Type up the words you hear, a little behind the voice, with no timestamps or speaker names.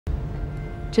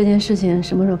这件事情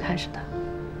什么时候开始的？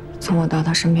从我到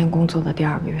他身边工作的第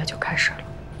2个月就开始了。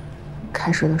开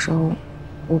始的时候，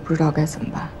我不知道该怎么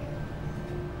办，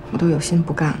我都有心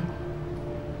不干了。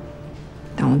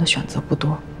但我的选择不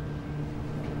多。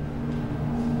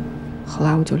后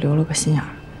来我就留了个心眼儿，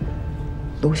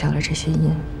录下了这些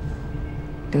音，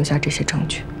留下这些证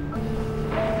据。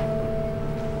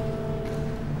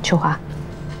秋华，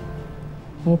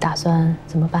你打算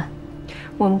怎么办？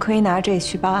我们可以拿这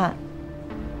去报案，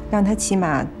让他起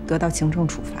码得到行政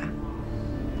处罚。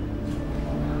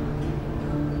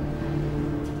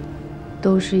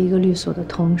都是一个律所的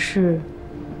同事，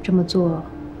这么做，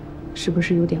是不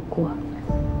是有点过？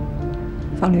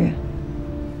方律，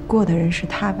过的人是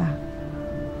他吧？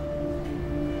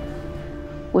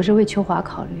我是为秋华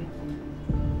考虑，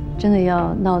真的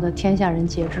要闹得天下人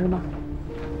皆知吗？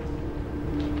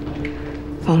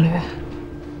方律，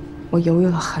我犹豫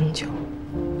了很久，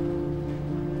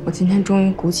我今天终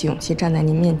于鼓起勇气站在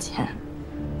您面前。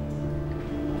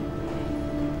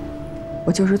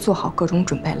我就是做好各种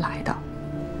准备来的。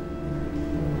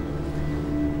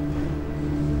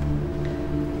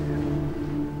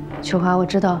秋华，我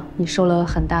知道你受了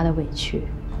很大的委屈，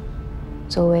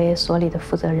作为所里的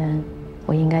负责人，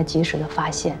我应该及时的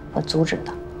发现和阻止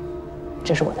的，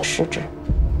这是我的失职。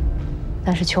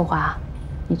但是秋华，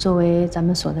你作为咱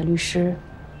们所的律师，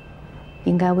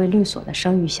应该为律所的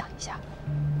声誉想一下。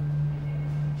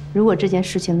如果这件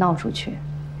事情闹出去，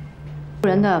负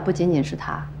人的不仅仅是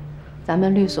他，咱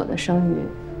们律所的声誉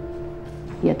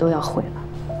也都要毁了。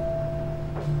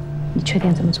你确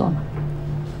定这么做吗？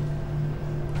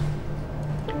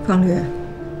方律，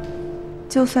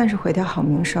就算是毁掉好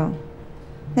名声，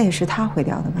那也是他毁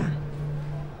掉的吧？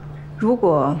如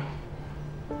果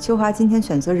秋华今天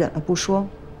选择忍了不说，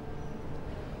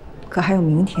可还有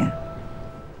明天。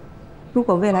如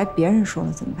果未来别人说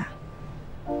了怎么办？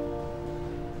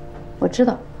我知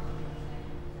道，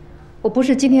我不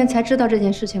是今天才知道这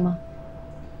件事情吗？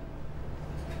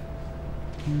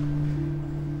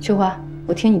秋华，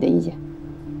我听你的意见。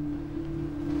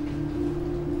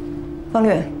方律，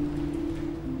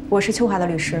我是秋华的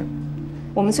律师，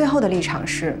我们最后的立场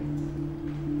是，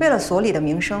为了所里的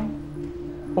名声，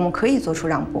我们可以做出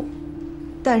让步，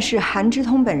但是韩之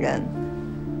通本人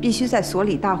必须在所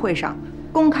里大会上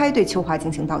公开对秋华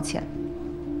进行道歉，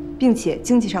并且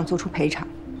经济上做出赔偿。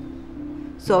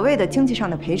所谓的经济上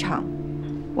的赔偿，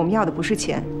我们要的不是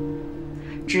钱，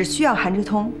只需要韩之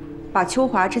通把秋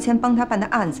华之前帮他办的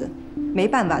案子没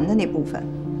办完的那部分，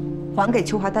还给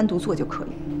秋华单独做就可以。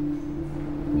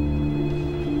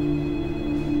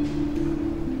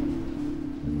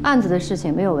案子的事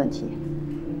情没有问题，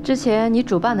之前你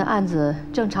主办的案子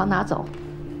正常拿走，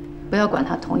不要管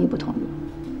他同意不同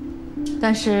意。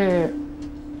但是，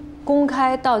公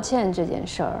开道歉这件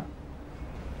事儿，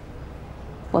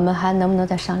我们还能不能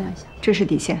再商量一下？这是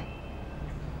底线。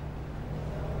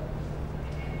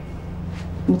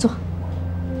你坐。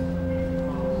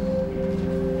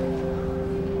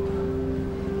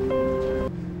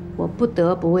我不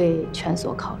得不为全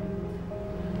所考虑。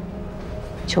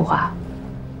秋华，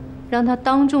让他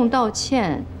当众道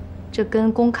歉，这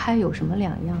跟公开有什么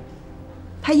两样？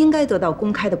他应该得到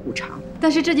公开的补偿。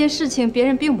但是这件事情别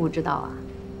人并不知道啊，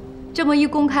这么一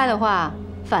公开的话，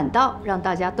反倒让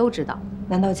大家都知道。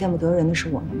难道见不得人的是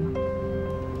我们吗？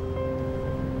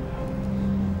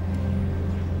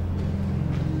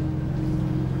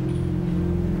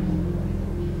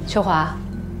秋华，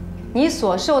你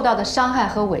所受到的伤害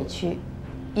和委屈，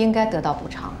应该得到补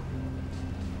偿。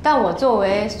但我作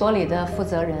为所里的负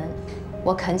责人，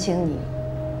我恳请你，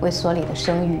为所里的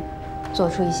声誉，做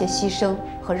出一些牺牲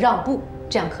和让步，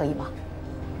这样可以吗？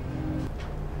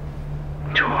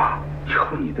秋华，以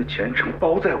后你的前程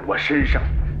包在我身上，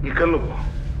你跟了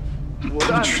我，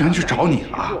他们居然去找你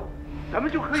了！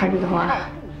韩志东啊，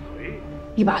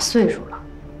一把岁数了，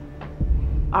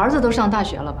儿子都上大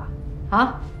学了吧？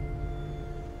啊，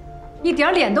一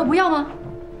点脸都不要吗？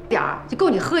点儿就够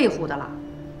你喝一壶的了。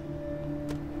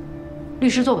律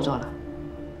师做不做了？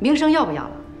名声要不要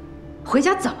了？回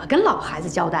家怎么跟老孩子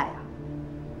交代呀？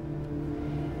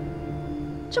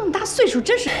这么大岁数，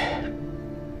真是……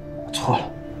我错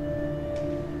了。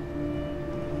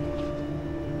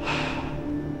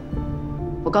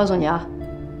我告诉你啊，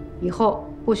以后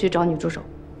不许找女助手。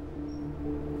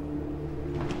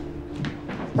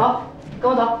走，跟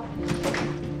我走。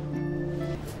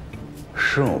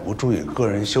是我不注意个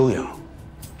人修养，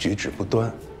举止不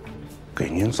端，给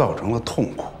您造成了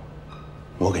痛苦，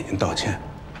我给您道歉。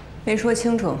没说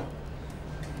清楚，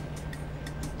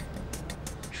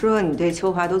说你对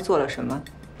秋华都做了什么？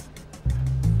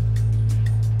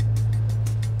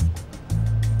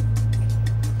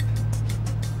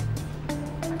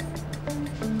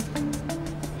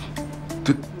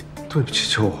对不起，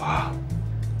秋华。